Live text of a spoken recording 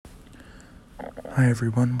Hi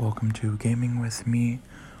everyone, welcome to Gaming with Me.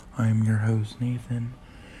 I'm your host Nathan.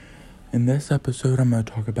 In this episode, I'm going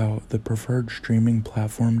to talk about the preferred streaming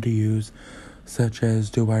platform to use, such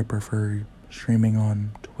as do I prefer streaming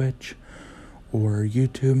on Twitch or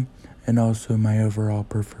YouTube, and also my overall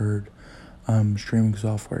preferred streaming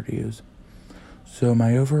software to use. So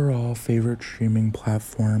my overall favorite streaming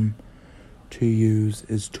platform to use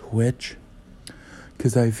is Twitch,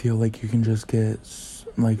 because I feel like you can just get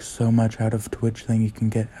so much out of Twitch than you can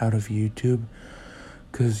get out of YouTube,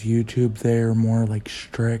 because YouTube, they're more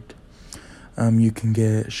strict. You can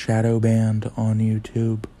get shadow banned on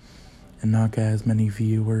YouTube and not get as many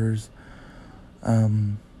viewers.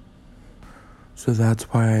 So that's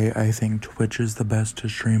why I think Twitch is the best to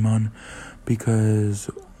stream on,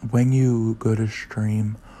 because when you go to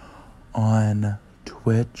stream on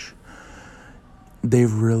Twitch,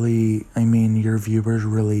 your viewers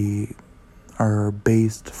really are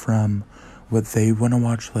based from what they want to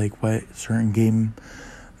watch, what certain game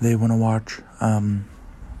they want to watch,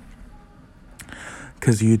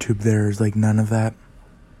 because YouTube, there's none of that.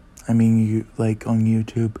 On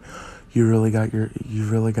YouTube, you really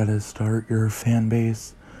got to start your fan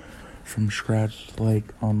base from scratch,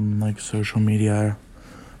 on social media.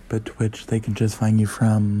 But Twitch, they can just find you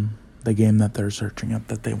from the game that they're searching up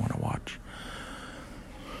that they want to watch.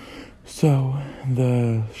 So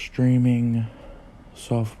the streaming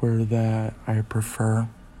software that I prefer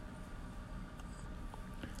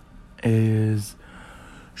is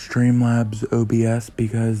Streamlabs OBS,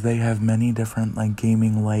 because they have many different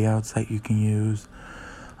gaming layouts that you can use.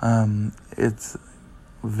 It's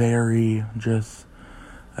very just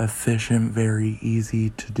efficient, very easy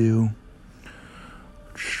to do,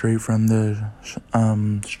 straight from the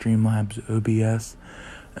Streamlabs OBS.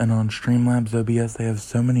 And on Streamlabs OBS, they have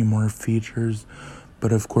so many more features,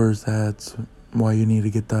 but of course that's why you need to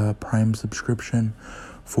get the Prime subscription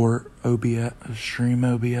for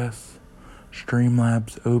Streamlabs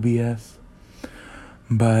OBS.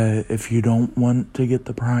 But if you don't want to get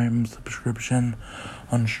the Prime subscription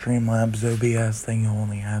on Streamlabs OBS, then you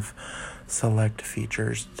only have select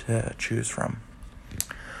features to choose from.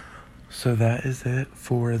 So that is it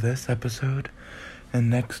for this episode. And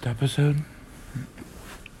next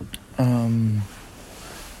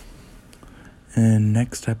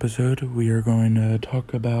episode, we are going to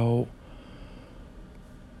talk about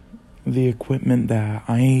the equipment that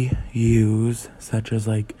I use, such as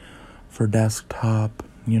for desktop,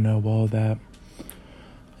 all that.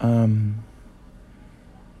 And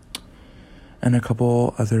a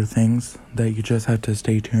couple other things that you just have to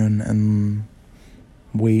stay tuned and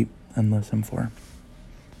wait and listen for.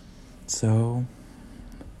 So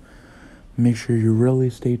make sure you really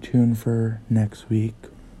stay tuned for next week.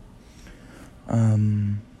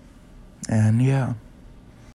 And yeah.